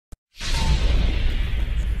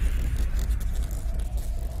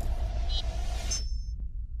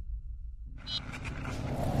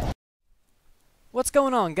What's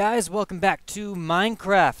going on, guys? Welcome back to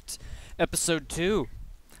Minecraft, episode 2.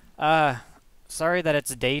 Sorry that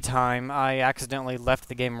it's daytime. I accidentally left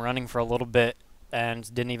the game running for a little bit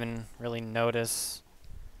and didn't even really notice.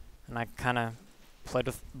 And I kind of played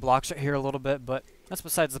with blocks right here a little bit, but that's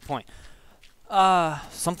besides the point.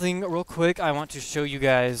 Something real quick, I want to show you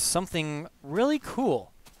guys something really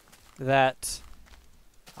cool that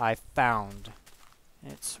I found.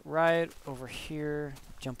 It's right over here.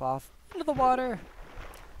 Jump off into the water.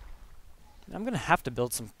 I'm gonna have to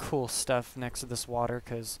build some cool stuff next to this water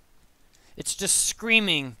because it's just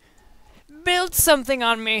screaming, "Build something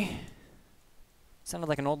on me!" Sounded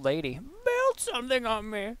like an old lady. Build something on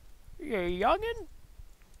me, you youngin'.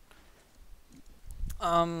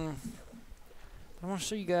 I want to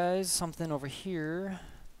show you guys something over here.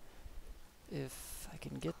 If I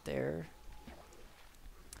can get there.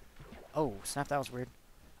 Oh, snap! That was weird.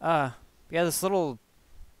 Yeah, this little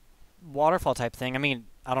waterfall type thing. I mean,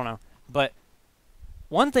 I don't know. But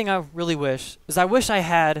one thing I really wish is I wish I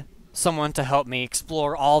had someone to help me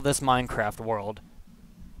explore all this Minecraft world.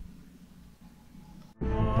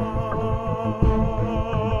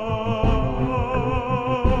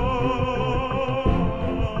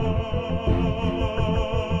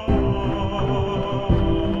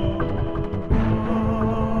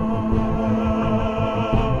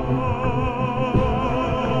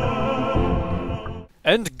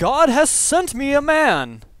 And God has sent me a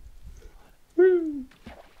man! Woo.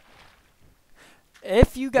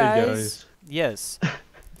 If you Hey guys... Yes.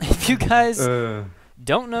 If you guys Uh,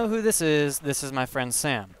 don't know who this is my friend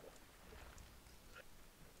Sam.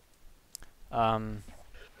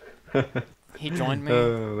 He joined me.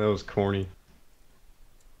 that was corny.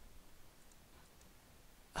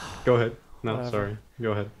 Go ahead. No, Whatever. sorry.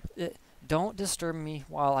 Go ahead. Don't disturb me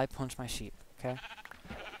while I punch my sheep, okay?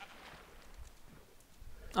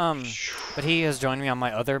 But he has joined me on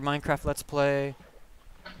my other Minecraft Let's Play.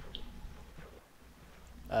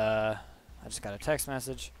 I just got a text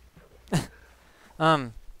message.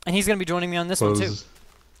 And he's gonna be joining me on this one too.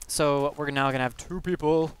 So we're now gonna have 2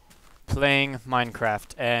 people playing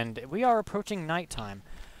Minecraft, and we are approaching nighttime.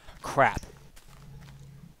 Crap.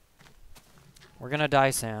 We're gonna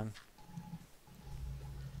die, Sam.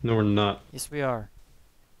 No, we're not. Yes, we are.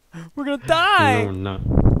 We're gonna die! No, we're not.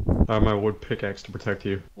 I have my wood pickaxe to protect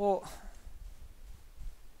you. Well,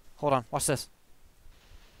 hold on. Watch this.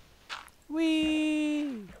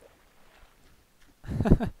 Whee!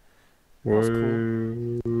 was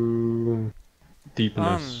Whoa.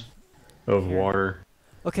 Deepness of here. water.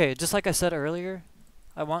 Okay, just like I said earlier,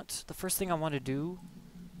 the first thing I want to do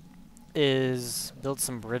is build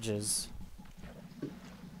some bridges.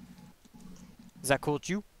 Is that cool with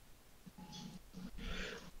you?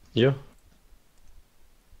 Yeah.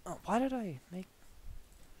 Oh, why did I make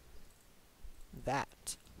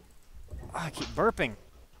that? Oh, I keep burping.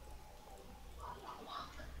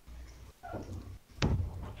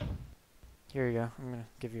 Here you go. I'm gonna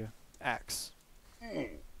give you an axe.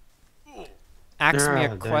 Ask me a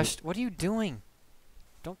dang it. question. What are you doing?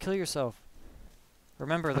 Don't kill yourself.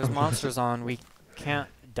 Remember, there's monsters on. We can't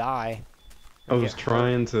die. I or was get hurt.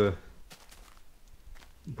 trying to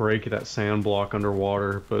break that sand block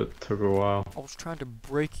underwater, but it took a while. I was trying to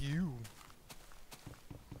break you.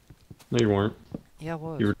 No, you weren't. Yeah, I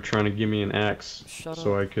was. You were trying to give me an axe Shut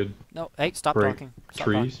so up. I could No, hey, stop break talking. Stop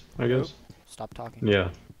trees, I guess. Nope. Stop talking. Yeah,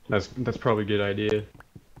 that's probably a good idea.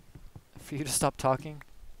 For you to stop talking?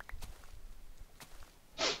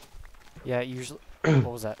 Yeah, usually... What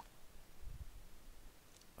was that?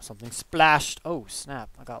 Something splashed. Oh, snap.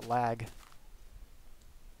 I got lag.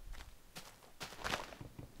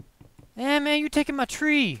 Eh, man, you're taking my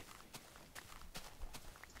tree.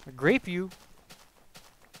 I grape you.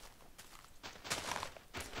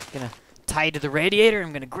 Gonna tie you to the radiator.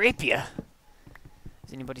 I'm gonna grape you.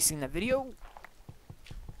 Has anybody seen that video?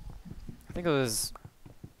 I think it was...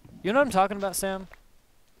 You know what I'm talking about, Sam?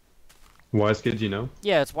 Wise kids, you know?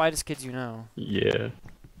 Yeah, it's Whitest Kids You Know. Yeah.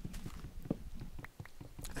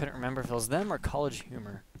 I couldn't remember if it was them or College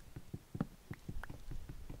Humor.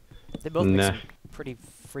 They both make Nah. some pretty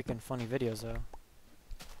freaking funny videos, though.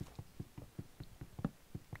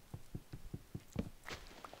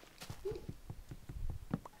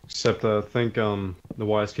 Except I think the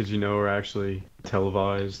Wise Kids You Know are actually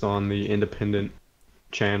televised on the independent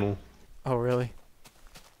channel. Oh, really?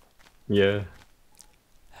 Yeah.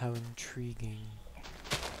 How intriguing.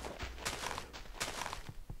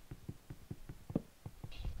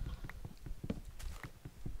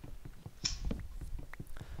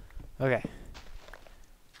 Okay.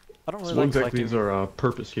 I don't really So what like exactly collecting... is our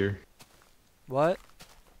purpose here? What?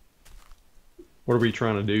 What are we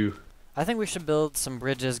trying to do? I think we should build some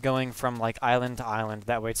bridges going from like island to island.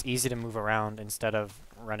 That way it's easy to move around instead of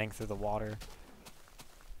running through the water.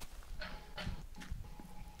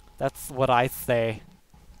 That's what I say.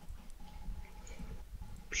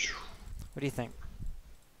 What do you think?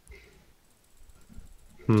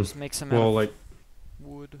 Just make some out Well, of like,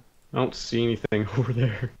 wood. I don't see anything over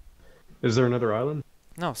there. Is there another island?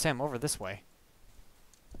 No, Sam, over this way.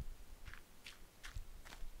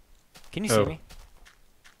 Can you see me?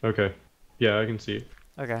 Okay. Yeah, I can see it.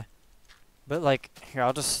 Okay. But like, here,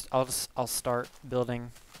 I'll start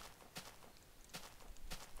building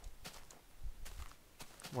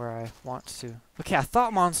where I want to. Okay, I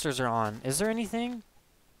thought monsters are on. Is there anything?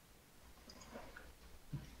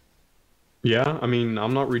 Yeah, I mean,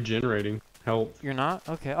 I'm not regenerating. Help. You're not?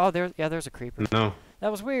 Okay. Oh, there's a creeper. No. That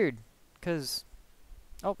was weird, 'cause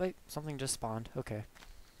oh, wait, something just spawned. Okay.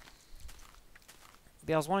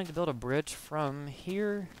 Yeah, I was wanting to build a bridge from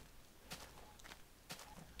here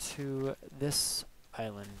to this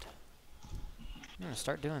island. I'm gonna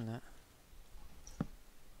start doing that.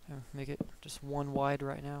 Make it just one wide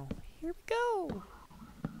right now. Here we go.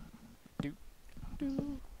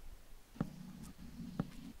 Do.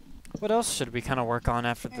 What else should we kind of work on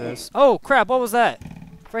after this? Oh crap! What was that?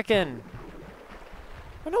 Frickin'!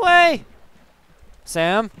 Run away!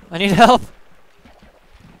 Sam, I need help.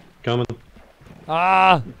 Coming.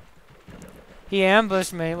 Ah! He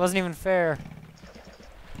ambushed me. It wasn't even fair.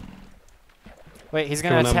 Wait, he's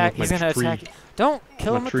gonna attack. He's gonna attack. Don't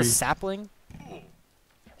kill him with the sapling.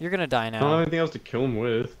 You're gonna die now. I don't have anything else to kill him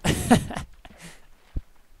with.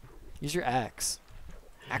 Use your axe.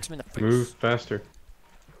 Axe him in the face. Move faster.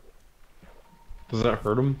 Does that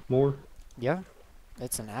hurt him more? Yeah,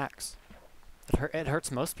 it's an axe. It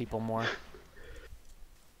hurts most people more.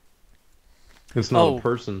 It's not a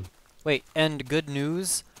person. Wait, and good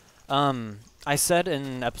news. I said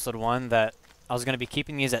in episode 1 that I was gonna be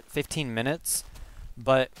keeping these at 15 minutes,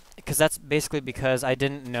 but that's basically because I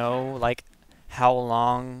didn't know like how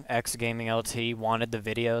long xGamingLT wanted the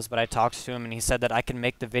videos, but I talked to him and he said that I can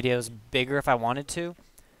make the videos bigger if I wanted to,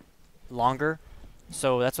 longer.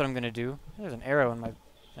 So that's what I'm gonna do. There's an arrow in my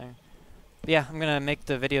thing. But yeah, I'm gonna make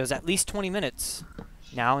the videos at least 20 minutes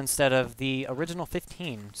now instead of the original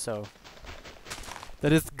 15. So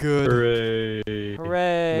that is good. Hooray!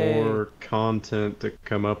 Hooray! More content to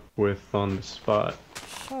come up with on the spot.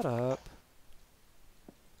 Shut up.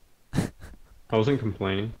 I wasn't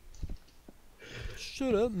complaining.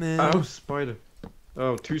 Shut up, man. Oh, spider.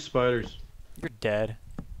 Oh, 2 spiders. You're dead.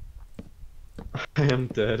 I am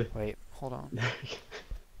dead. Wait, hold on.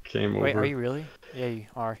 Game over. Wait, are you really? Yeah, you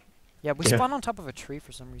are. Yeah, we spawned on top of a tree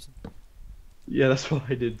for some reason. Yeah, that's what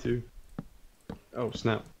I did too. Oh,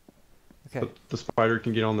 snap. Okay. But the spider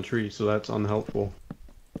can get on the tree, so that's unhelpful.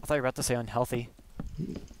 I thought you were about to say unhealthy.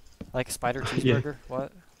 Like a spider cheeseburger? Yeah.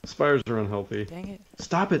 What? Spiders are unhealthy. Dang it.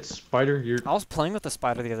 Stop it, spider. You're... I was playing with the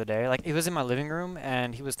spider the other day. Like, he was in my living room,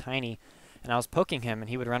 and he was tiny. And I was poking him, and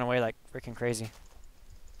he would run away like freaking crazy.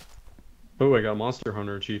 Oh, I got a Monster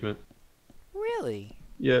Hunter achievement. Really?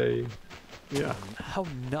 Yay. Yeah. How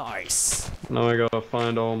nice. Now I gotta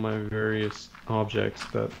find all my various objects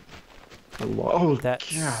that I love. Oh,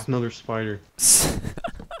 yeah, another spider.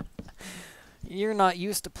 You're not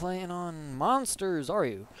used to playing on monsters, are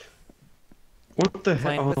you? What the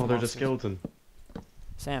heck? Oh, there's monsters. a skeleton.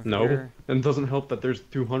 Sam, No, and it doesn't help that there's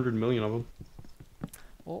 200 million of them.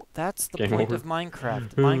 well, that's the Game point over. of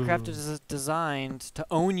Minecraft. Minecraft is designed to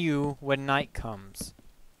own you when night comes.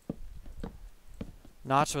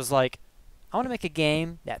 Notch was like, I want to make a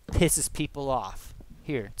game that pisses people off.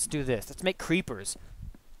 Here, let's do this. Let's make creepers.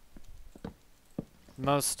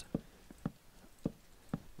 Most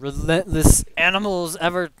relentless animals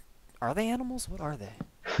ever. Are they animals? What are they?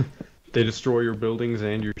 They destroy your buildings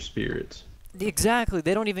and your spirits. Exactly.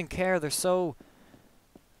 They don't even care. They're so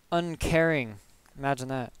uncaring. Imagine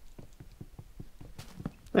that.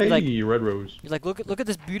 Hey, like, red rose. You're like, look at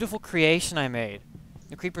this beautiful creation I made.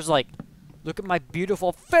 The creeper's like, look at my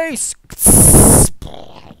beautiful face.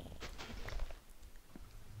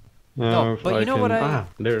 No, but you know what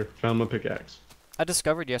there, found my pickaxe. I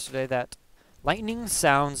discovered yesterday that lightning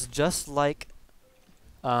sounds just like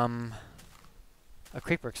a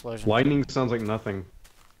creeper explosion. Lightning sounds like nothing.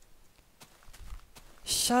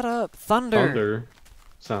 Shut up. Thunder. Thunder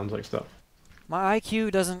sounds like stuff. My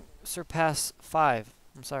IQ doesn't surpass 5.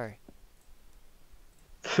 I'm sorry.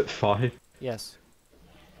 5? Yes.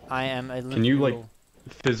 I am a Can you, like, little-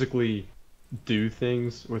 physically do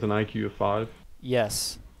things with an IQ of 5?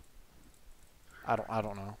 Yes. I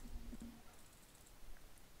don't know.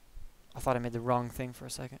 I thought I made the wrong thing for a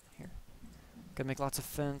second. Here. Gotta make lots of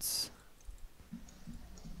fence.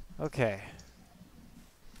 Okay.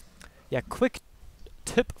 Yeah, quick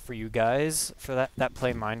tip for you guys for that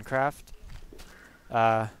play Minecraft.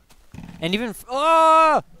 And even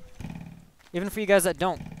even for you guys that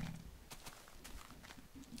don't.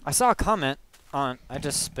 I saw a comment on I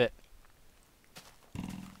just spit.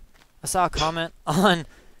 I saw a comment on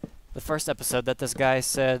the first episode that this guy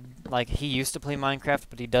said like he used to play Minecraft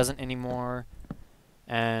but he doesn't anymore,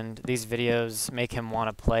 and these videos make him want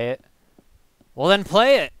to play it. Well then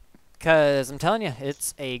play it, cause I'm telling you,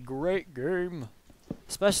 it's a great game.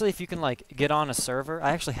 Especially if you can like get on a server.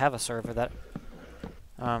 I actually have a server that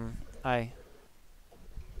I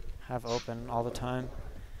have open all the time.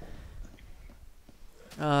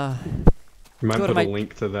 You might put a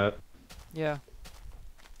link to that. Yeah.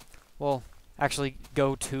 Well, actually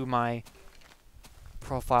go to my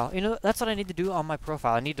profile. You know, that's what I need to do on my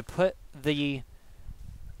profile. I need to put the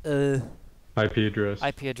IP address.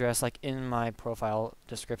 IP address like in my profile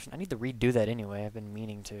description. I need to redo that anyway. I've been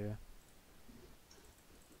meaning to.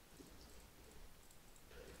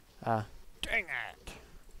 Dang it.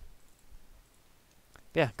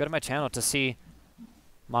 Yeah, go to my channel to see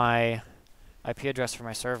my IP address for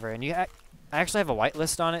my server, and I actually have a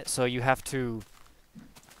whitelist on it, so you have to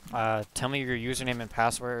tell me your username and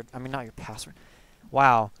password. I mean, not your password.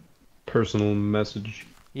 Wow. Personal message.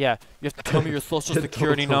 Yeah, you have to tell me your social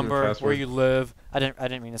security number, where you live. I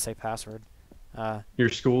didn't mean to say password. Your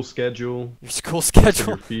school schedule. Your school schedule.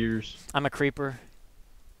 Your fears. I'm a creeper.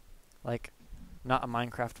 Like, not a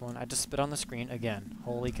Minecraft one. I just spit on the screen again.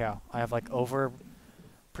 Holy cow! I have like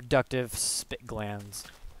overproductive spit glands.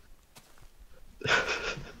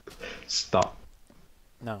 Stop.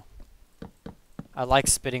 No. I like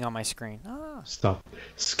spitting on my screen. Ah. Stop.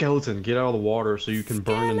 Skeleton, get out of the water so you can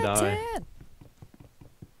burn and die.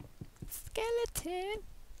 Skeleton.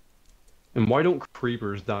 And why don't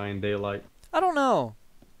creepers die in daylight? I don't know.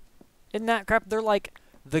 In that crap, they're like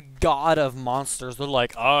the god of monsters. They're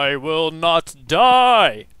like, I will not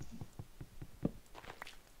die,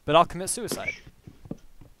 but I'll commit suicide.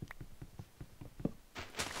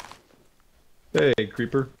 Hey,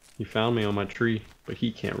 creeper. You found me on my tree, but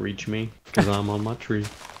he can't reach me because I'm on my tree.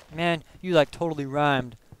 Man, you like totally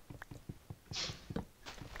rhymed.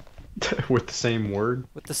 With the same word?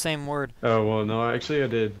 With the same word. Oh, well, no, actually I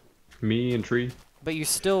did. Me and tree. But you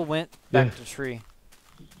still went back to tree.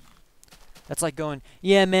 That's like going,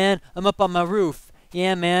 yeah, man, I'm up on my roof.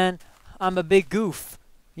 Yeah, man, I'm a big goof.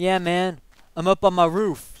 Yeah, man, I'm up on my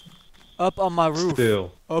roof. Up on my roof.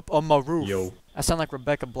 Still. Up on my roof. Yo. I sound like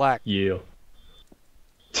Rebecca Black. Yeah.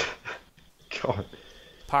 God.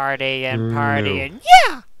 Party and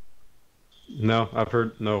yeah! No, I've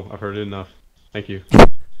heard it enough. Thank you.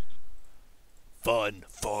 Fun.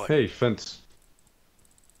 Hey, fence.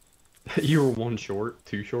 You were one short,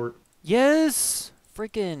 two short. Yes!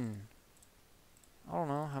 Freaking. I don't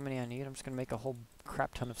know how many I need. I'm just gonna make a whole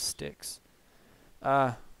crap ton of sticks.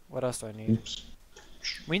 What else do I need? Oops.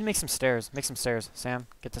 We need to make some stairs. Make some stairs. Sam,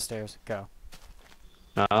 get the stairs. Go.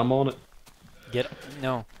 I'm on it.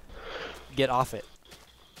 Get off it.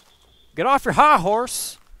 Get off your high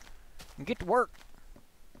horse and get to work.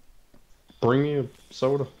 Bring me a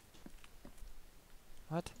soda.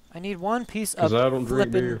 What? I need one piece of 'Cause I don't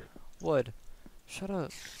drink flippin' beer. wood. Shut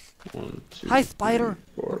up. 1, 2, Hi, spider.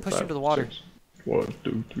 3, 4, We're pushing 5, to the water. 6. 1,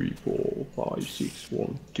 2, 3, 4, 5, 6.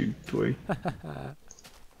 1, 2, 3.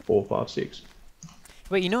 4, 5, 6.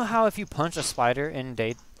 Wait, you know how if you punch a spider in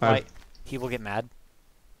daylight, he will get mad?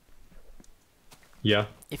 Yeah.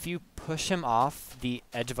 If you push him off the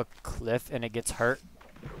edge of a cliff and it gets hurt,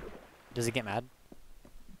 does he get mad?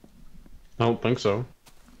 I don't think so.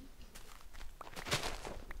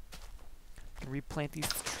 Replant these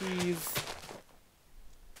trees.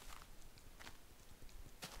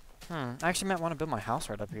 I actually might want to build my house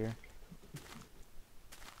right up here.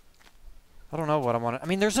 I don't know what I want to... I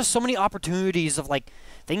mean, there's just so many opportunities of, like,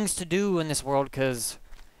 things to do in this world because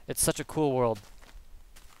it's such a cool world.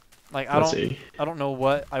 Like, I don't know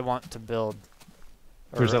what I want to build.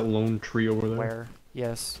 There's that lone tree over there. Where?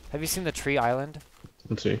 Yes. Have you seen the tree island?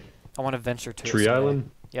 Let's see. I want to venture to it Tree someday.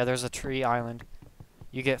 island? Yeah, there's a tree island.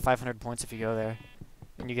 You get 500 points if you go there.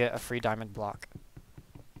 And you get a free diamond block.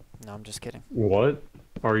 No, I'm just kidding. What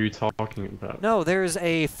are you talking about? No, there's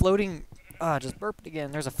a floating... just burped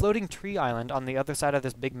again. There's a floating tree island on the other side of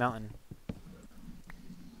this big mountain.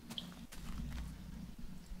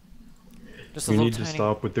 Just a You little need to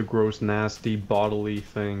stop with the gross, nasty, bodily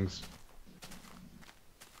things.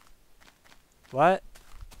 What?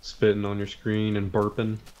 Spitting on your screen and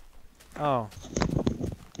burping. Oh.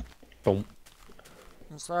 Boom.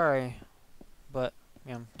 I'm sorry. But,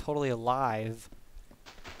 yeah, I'm totally alive.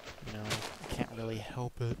 You know, can't really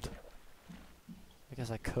help it. I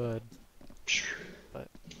guess I could.